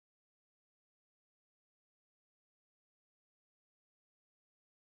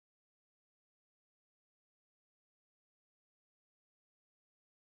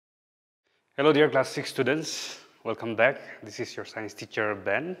Hello dear class 6 students, welcome back. This is your science teacher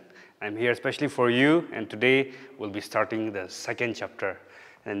Ben. I'm here especially for you, and today we'll be starting the second chapter.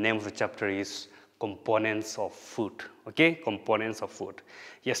 And the name of the chapter is Components of Food. Okay, components of food.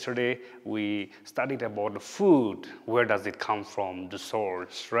 Yesterday we studied about the food, where does it come from, the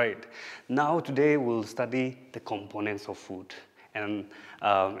source, right? Now today we'll study the components of food. And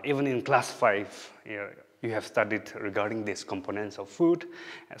even in class 5, you have studied regarding these components of food.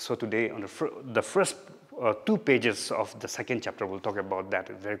 So today, on the first 2 pages of the second chapter, we'll talk about that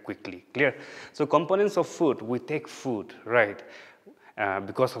very quickly. Clear? So components of food, we take food, right?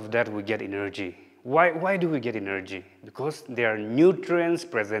 Because of that, we get energy. Why do we get energy? Because there are nutrients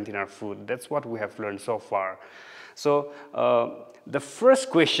present in our food. That's what we have learned so far. So the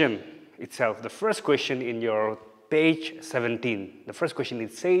first question itself, the first question in your page 17, the first question,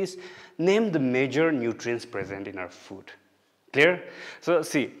 it says, name the major nutrients present in our food. Clear? So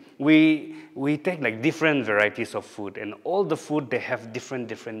see, we take like different varieties of food, and all the food, they have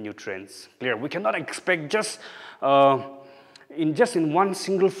different nutrients. Clear? We cannot expect just in one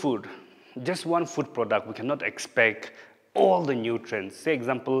single food, just one food product, we cannot expect all the nutrients. Say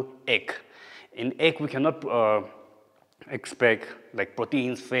example, egg. In egg, we cannot expect like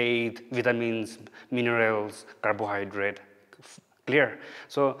proteins, fat, vitamins, minerals, carbohydrate. Clear?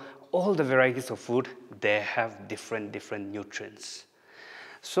 So all the varieties of food, they have different nutrients.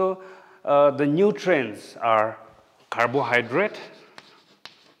 So the nutrients are carbohydrate.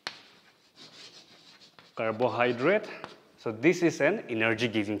 So this is an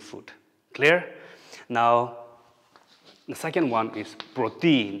energy-giving food. Clear? Now the second one is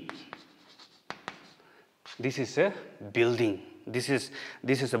protein. This is a building. This is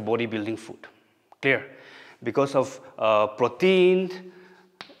a bodybuilding food. Clear? Because of protein,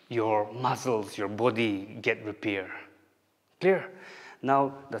 your muscles, your body get repair. Clear?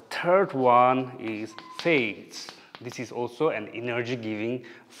 Now the third one is fats. This is also an energy-giving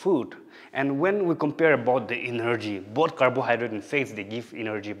food. And when we compare about the energy, both carbohydrate and fats, they give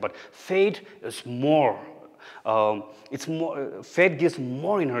energy, but fat is more. Fat gives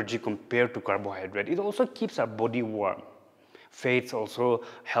more energy compared to carbohydrate. It also keeps our body warm. Fats also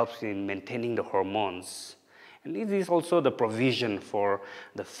helps in maintaining the hormones. And it is also the provision for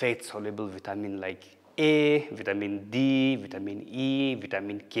the fat-soluble vitamin like A, vitamin D, vitamin E,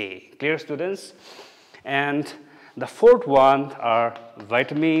 vitamin K. Clear, students? And the fourth one are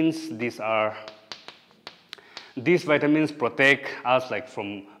vitamins. These vitamins protect us like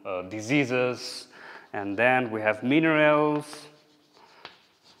from diseases. And then we have minerals,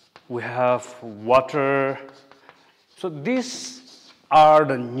 we have water. So these are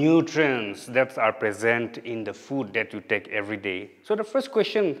the nutrients that are present in the food that you take every day. So the first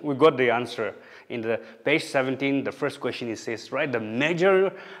question, we got the answer. In the page 17, the first question, it says, write the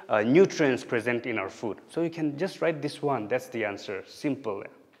major nutrients present in our food. So you can just write this one, that's the answer, simple,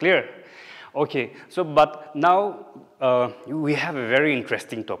 clear? Okay, so but now we have a very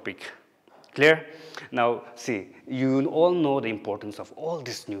interesting topic. Clear? Now, see, you all know the importance of all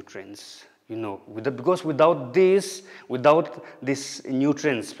these nutrients. You know, because without these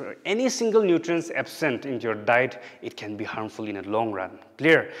nutrients, any single nutrients absent in your diet, it can be harmful in the long run.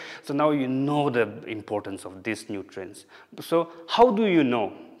 Clear? So now you know the importance of these nutrients. So how do you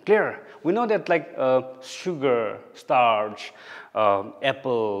know? Clear? We know that like sugar, starch,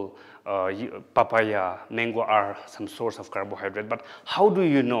 apple, papaya, mango are some source of carbohydrate. But how do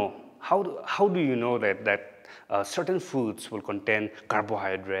you know? How do you know that certain foods will contain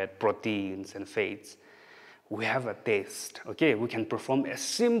carbohydrate, proteins, and fats? We have a test, okay? We can perform a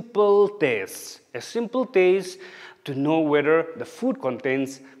simple test to know whether the food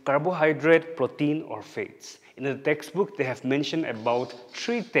contains carbohydrate, protein, or fats. In the textbook, they have mentioned about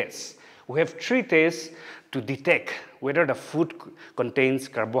 3 tests. We have 3 tests to detect whether the food contains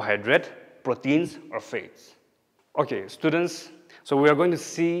carbohydrate, proteins, or fats. Okay, students, so we are going to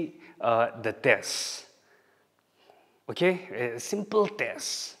see the tests. Okay, a simple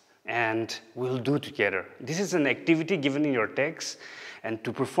test, and we'll do together. This is an activity given in your text, and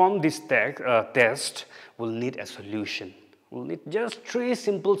to perform this test, we'll need a solution. We'll need just 3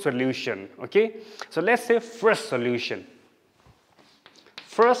 simple solutions, okay? So let's say first solution.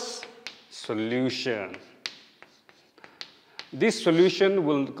 First solution. This solution,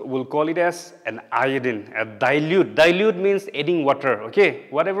 we'll call it as an iodine, a dilute. Dilute means adding water, okay?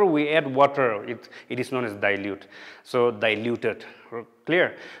 Whatever we add water, it is known as dilute. So diluted,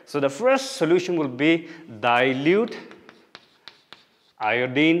 clear? So the first solution will be dilute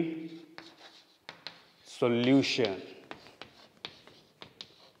iodine solution.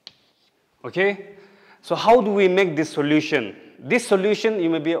 Okay? So how do we make this solution? This solution, you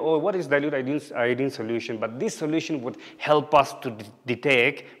may be, oh, what is dilute iodine solution? But this solution would help us to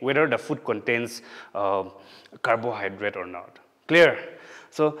detect whether the food contains carbohydrate or not. Clear?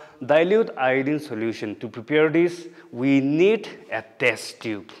 So dilute iodine solution, to prepare this, we need a test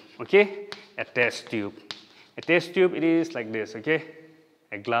tube, okay? A test tube. A test tube, it is like this, okay?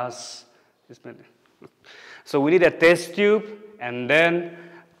 A glass. So we need a test tube, and then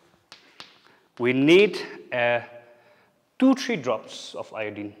we need 2-3 drops of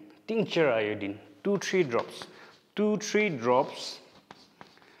iodine, tincture iodine, 2-3 drops. 2-3 drops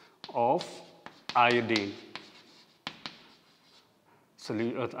of iodine.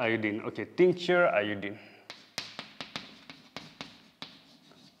 Iodine, okay, tincture iodine.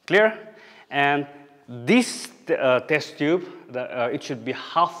 Clear? And this test tube, it should be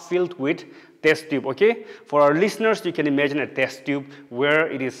half filled with test tube, okay? For our listeners, you can imagine a test tube where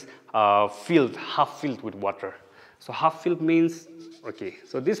it is half filled with water. So half filled means, okay,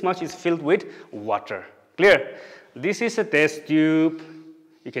 so this much is filled with water. Clear? This is a test tube,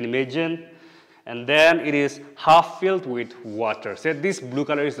 you can imagine, and then it is half filled with water. So this blue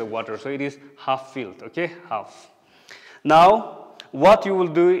color is the water, so it is half filled, okay, half. Now, what you will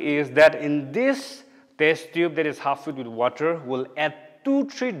do is that in this test tube that is half filled with water, we'll add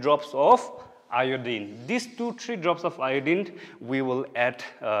 2-3 drops of iodine. These 2-3 drops of iodine we will add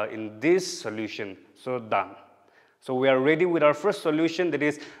in this solution. So done. So we are ready with our first solution, that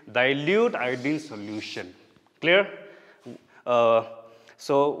is dilute iodine solution. Clear?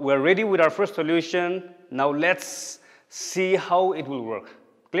 So we're ready with our first solution. Now let's see how it will work.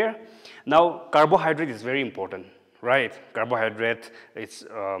 Clear? Now carbohydrate is very important, right? Carbohydrate, it's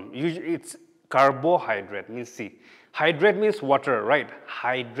carbohydrate means C. Hydrate means water, right?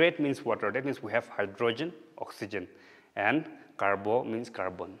 Hydrate means water. That means we have hydrogen, oxygen, and carbo means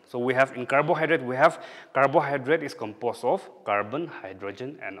carbon. So we have in carbohydrate, carbohydrate is composed of carbon,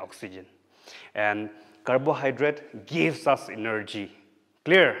 hydrogen, and oxygen. And carbohydrate gives us energy.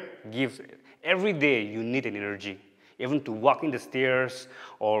 Clear? Every day you need an energy, even to walk in the stairs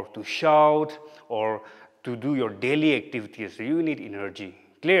or to shout or to do your daily activities. You need energy.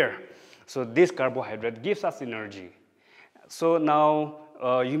 Clear? So this carbohydrate gives us energy. So now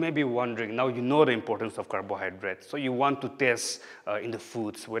you may be wondering, now you know the importance of carbohydrates. So you want to test in the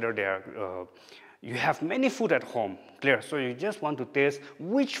foods whether they are, you have many food at home. Clear? So you just want to test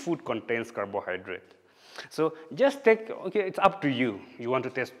which food contains carbohydrate. So just take, okay, it's up to you. You want to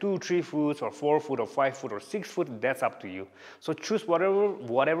test 2-3 foods or 4 food or 5 food or 6 food, that's up to you. So choose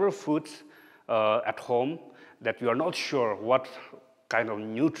whatever foods at home that you are not sure what kind of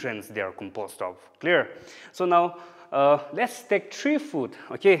nutrients they are composed of. Clear? So now let's take 3 food,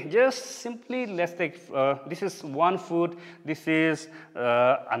 okay? Just simply let's take, this is one food, this is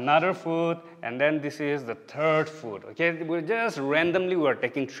another food, and then this is the third food, okay? We're just randomly, we're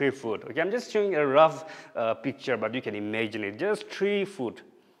taking 3 food, okay? I'm just showing a rough picture, but you can imagine it, just 3 food.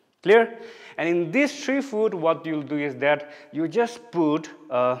 Clear? And in these 3 food, what you'll do is that you just put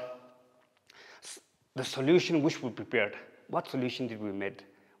the solution which we prepared. What solution did we make?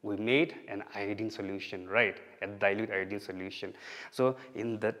 We made an iodine solution, right? A dilute iodine solution. So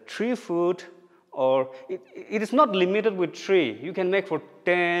in the 3 food, or it is not limited with 3. You can make for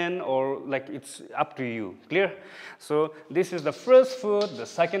 10 or like it's up to you. Clear? So this is the first food, the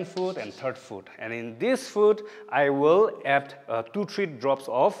second food, and third food. And in this food, I will add 2-3 drops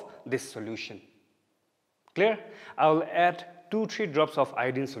of this solution. Clear? I will add 2-3 drops of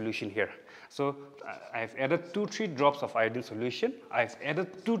iodine solution here. So I've added 2-3 drops of iodine solution. I've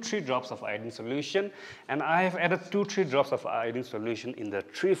added 2-3 drops of iodine solution, and I have added 2-3 drops of iodine solution in the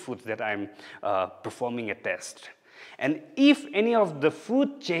 3 foods that I'm performing a test. And if any of the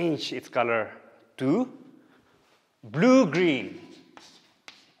food change its color to blue-green,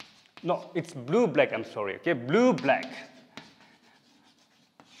 no, it's blue-black, I'm sorry, okay, blue-black,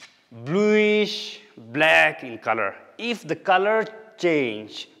 bluish black in color. If the color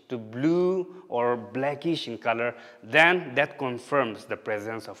change to blue or blackish in color, then that confirms the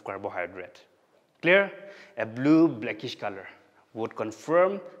presence of carbohydrate. Clear? A blue blackish color would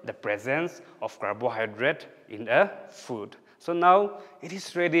confirm the presence of carbohydrate in a food. So now it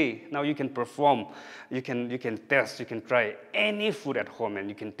is ready. Now you can perform, you can test, you can try any food at home and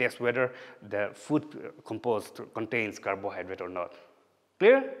you can test whether the food contains carbohydrate or not.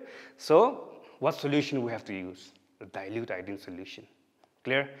 Clear? So what solution we have to use? The dilute iodine solution.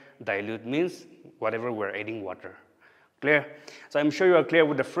 Clear? Dilute means whatever we're adding water. Clear? So I'm sure you are clear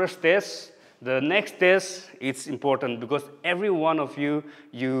with the first test. The next test, it's important because every one of you,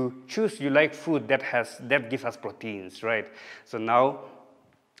 you like food that gives us proteins, right? So now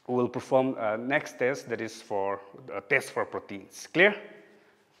we will perform next test, that is for a test for proteins. Clear?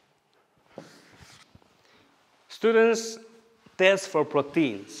 Students, test for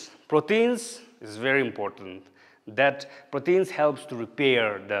proteins. Proteins is very important. That proteins helps to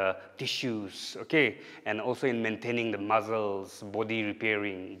repair the tissues, okay, and also in maintaining the muscles, body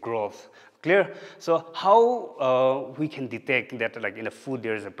repairing, growth. Clear? So how we can detect that like in the food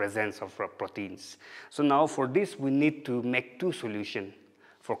there is a presence of proteins. So now for this we need to make two solutions.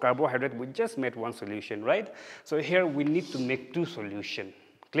 For carbohydrate we just made one solution, right? So here we need to make two solutions.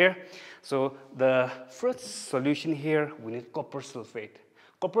 Clear? So the first solution here we need copper sulfate.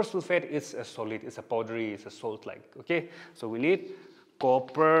 Copper sulfate is a solid, it's a powdery, it's a salt-like, okay? So we need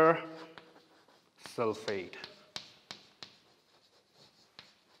copper sulfate.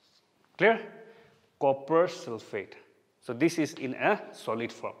 Clear? Copper sulfate. So this is in a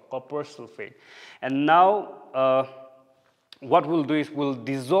solid form, copper sulfate. And now what we'll do is we'll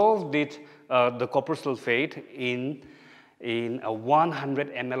dissolve it, the copper sulfate in a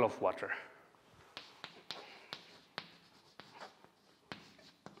 100 ml of water.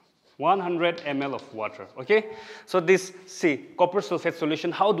 100 ml of water, okay? So this, see, copper sulfate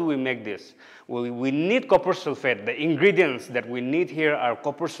solution, how do we make this? Well, we need copper sulfate. The ingredients that we need here are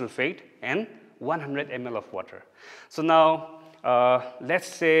copper sulfate and 100 ml of water. So now, let's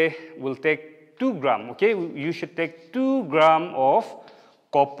say we'll take 2 gram, okay? You should take 2 gram of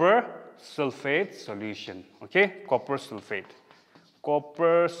copper sulfate solution, okay? Copper sulfate.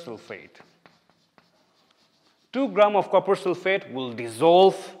 2 gram of copper sulfate will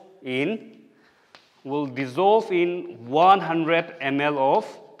dissolve in 100 ml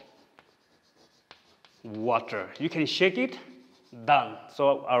of water. You can shake it, done.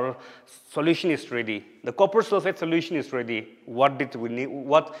 So our solution is ready. The copper sulfate solution is ready. What did we need?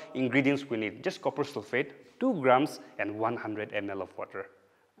 What ingredients we need? Just copper sulfate, 2 grams and 100 ml of water.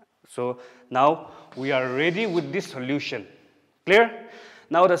 So now we are ready with this solution. Clear?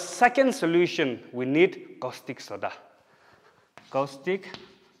 Now the second solution, we need caustic soda. Caustic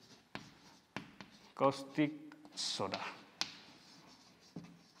soda.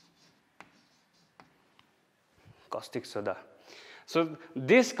 Caustic soda. So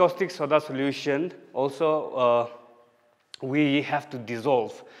this caustic soda solution also we have to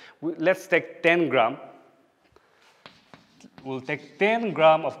dissolve. Let's take 10 gram. We'll take 10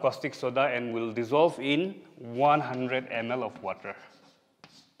 gram of caustic soda and we'll dissolve in 100 ml of water.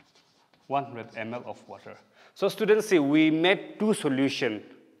 100 ml of water. So students, see, we made two solutions.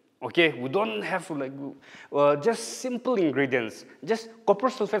 Okay, we don't have like just simple ingredients. Just copper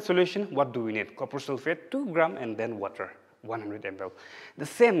sulfate solution, what do we need? Copper sulfate, 2 gram, and then water, 100 ml. The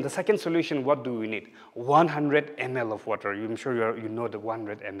same, the second solution, what do we need? 100 ml of water. I'm sure you know the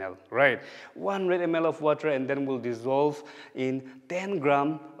 100 ml, right? 100 ml of water, and then we'll dissolve in 10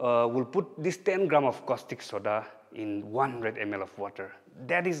 gram. We'll put this 10 gram of caustic soda in 100 ml of water.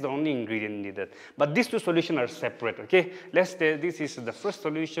 That is the only ingredient needed. But these two solutions are separate, okay? Let's say this is the first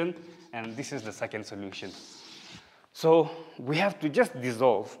solution and this is the second solution. So we have to just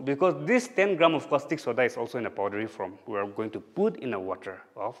dissolve because this 10 gram of caustic soda is also in a powdery form. We are going to put in a water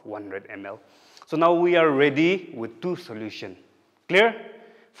of 100 ml. So now we are ready with two solutions. Clear?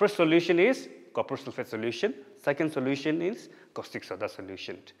 First solution is copper sulfate solution. Second solution is caustic soda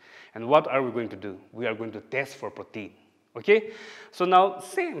solution. And what are we going to do? We are going to test for protein. Okay, so now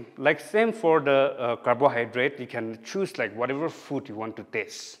same for the carbohydrate, you can choose like whatever food you want to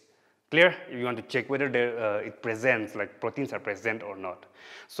test. Clear? If you want to check whether it presents, like proteins are present or not.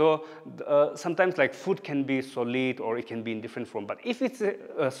 So sometimes like food can be solid or it can be in different form. But if it's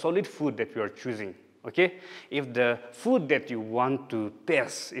a solid food that you are choosing, okay, if the food that you want to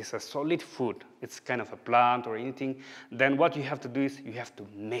test is a solid food, it's kind of a plant or anything, then what you have to do is you have to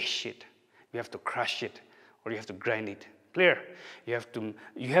mash it, you have to crush it, or you have to grind it. Clear? You have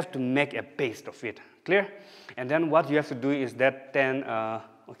to make a paste of it. Clear? And then what you have to do is that then,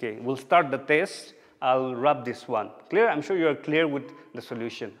 okay, we'll start the test. I'll rub this one. Clear? I'm sure you are clear with the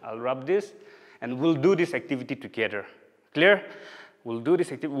solution. I'll rub this, and we'll do this activity together. Clear? We'll do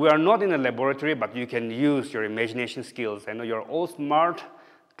this activity. We are not in a laboratory, but you can use your imagination skills. I know you're all smart.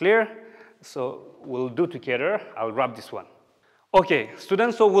 Clear? So we'll do together. I'll rub this one. Okay,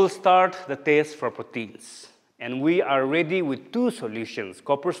 students, so we'll start the test for proteins. And we are ready with two solutions,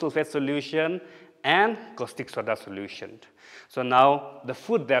 copper sulfate solution and caustic soda solution. So now the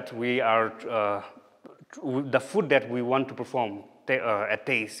food that we want to perform a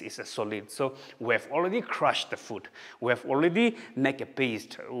taste is a solid. So we have already crushed the food. We have already made a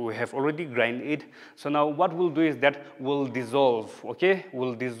paste. We have already grind it. So now what we'll do is that we'll dissolve, okay?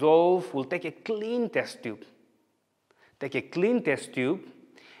 We'll dissolve, we'll take a clean test tube. Take a clean test tube,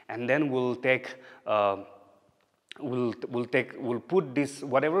 and then we'll put this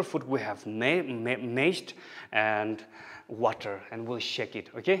whatever food we have mashed and water, and we'll shake it.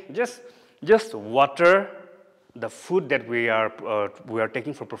 Okay, just water the food that we are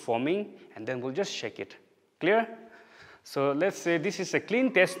taking for performing, and then we'll just shake it. Clear? So let's say this is a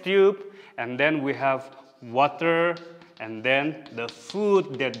clean test tube, and then we have water, and then the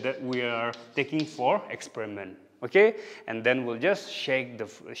food that we are taking for experiment. Okay, and then we'll just shake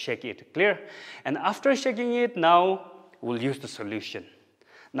it. Clear? And after shaking it, now we'll use the solution.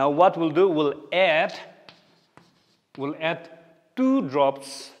 Now what we'll do, we'll add 2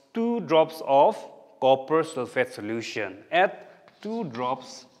 drops of copper sulfate solution. Add 2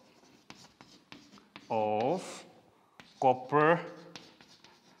 drops of copper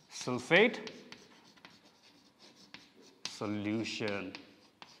sulfate solution.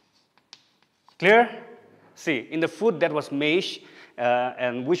 Clear? See, in the food that was mashed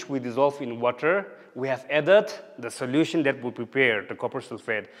and which we dissolve in water, we have added the solution that we prepared, the copper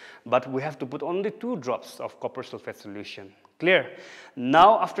sulfate, but we have to put only 2 drops of copper sulfate solution. Clear?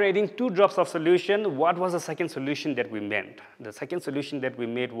 Now, after adding 2 drops of solution, what was the second solution that we made? The second solution that we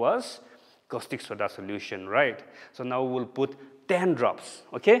made was caustic soda solution, right? So now we'll put 10 drops,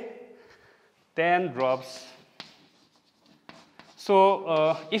 okay? 10 drops.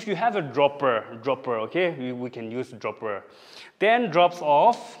 So if you have a dropper, okay, we can use dropper. 10 drops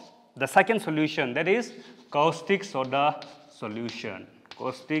of the second solution, that is caustic soda solution.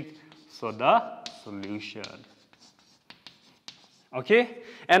 Caustic soda solution. Okay,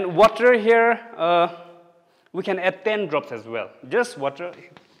 and water here, we can add 10 drops as well. Just water,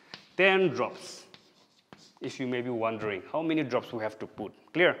 10 drops. If you may be wondering how many drops we have to put.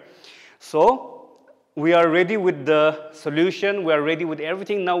 Clear? So we are ready with the solution, we are ready with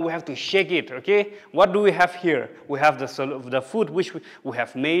everything. Now we have to shake it, okay? What do we have here? We have the food which we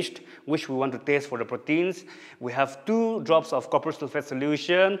have mashed, which we want to taste for the proteins. We have 2 drops of copper sulfate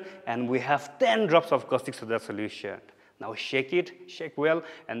solution, and we have 10 drops of caustic soda solution. Now shake it, shake well,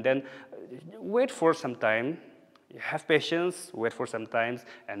 and then wait for some time. You have patience, wait for some time,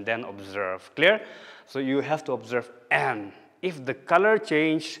 and then observe. Clear? So you have to observe, and if the color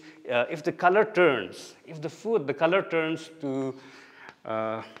change, if the color turns, if the color turns to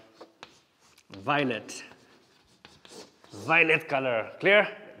violet color, clear?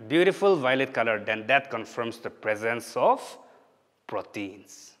 Beautiful violet color, then that confirms the presence of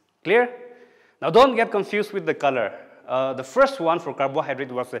proteins. Clear? Now don't get confused with the color. The first one for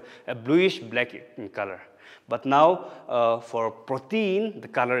carbohydrate was a bluish black in color, but now for protein, the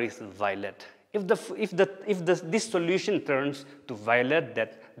color is violet. If this solution turns to violet,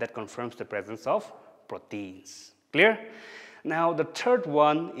 that confirms the presence of proteins. Clear? Now the third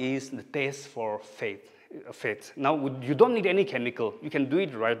one is the taste for fats. Now you don't need any chemical. You can do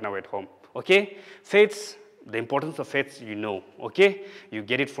it right now at home. Okay? Fats, the importance of fats, you know. Okay? You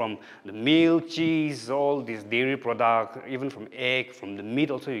get it from the milk, cheese, all these dairy products, even from egg, from the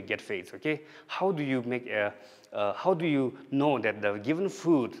meat also you get fats. Okay? How do you make how do you know that the given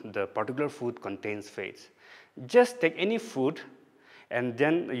food, the particular food contains fats? Just take any food and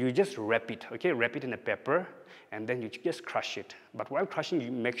then you just wrap it, okay? Wrap it in a paper, and then you just crush it. But while crushing,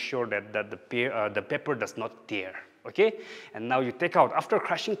 you make sure that the paper does not tear, okay? And now you take out, after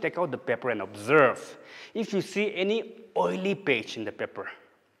crushing, take out the paper and observe. If you see any oily patch in the paper,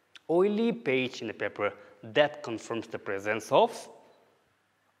 that confirms the presence of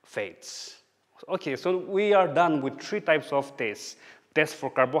fats. Okay, so we are done with 3 types of tests. Test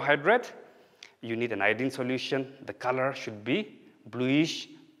for carbohydrate, you need an iodine solution. The color should be bluish,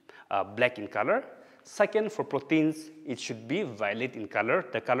 black in color. Second, for proteins, it should be violet in color.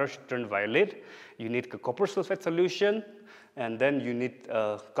 The color should turn violet. You need a copper sulfate solution, and then you need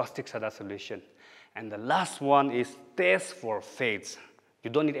caustic soda solution. And the last one is test for fats.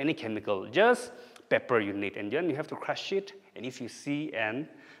 You don't need any chemical, just pepper you need. And then you have to crush it, and if you see an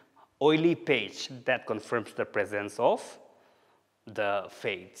oily patch, that confirms the presence of the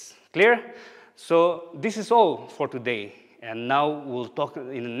fats. Clear? So this is all for today. And now we'll talk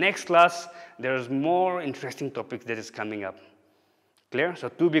in the next class. There's more interesting topics that is coming up. Clear? So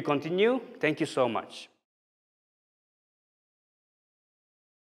to be continued. Thank you so much.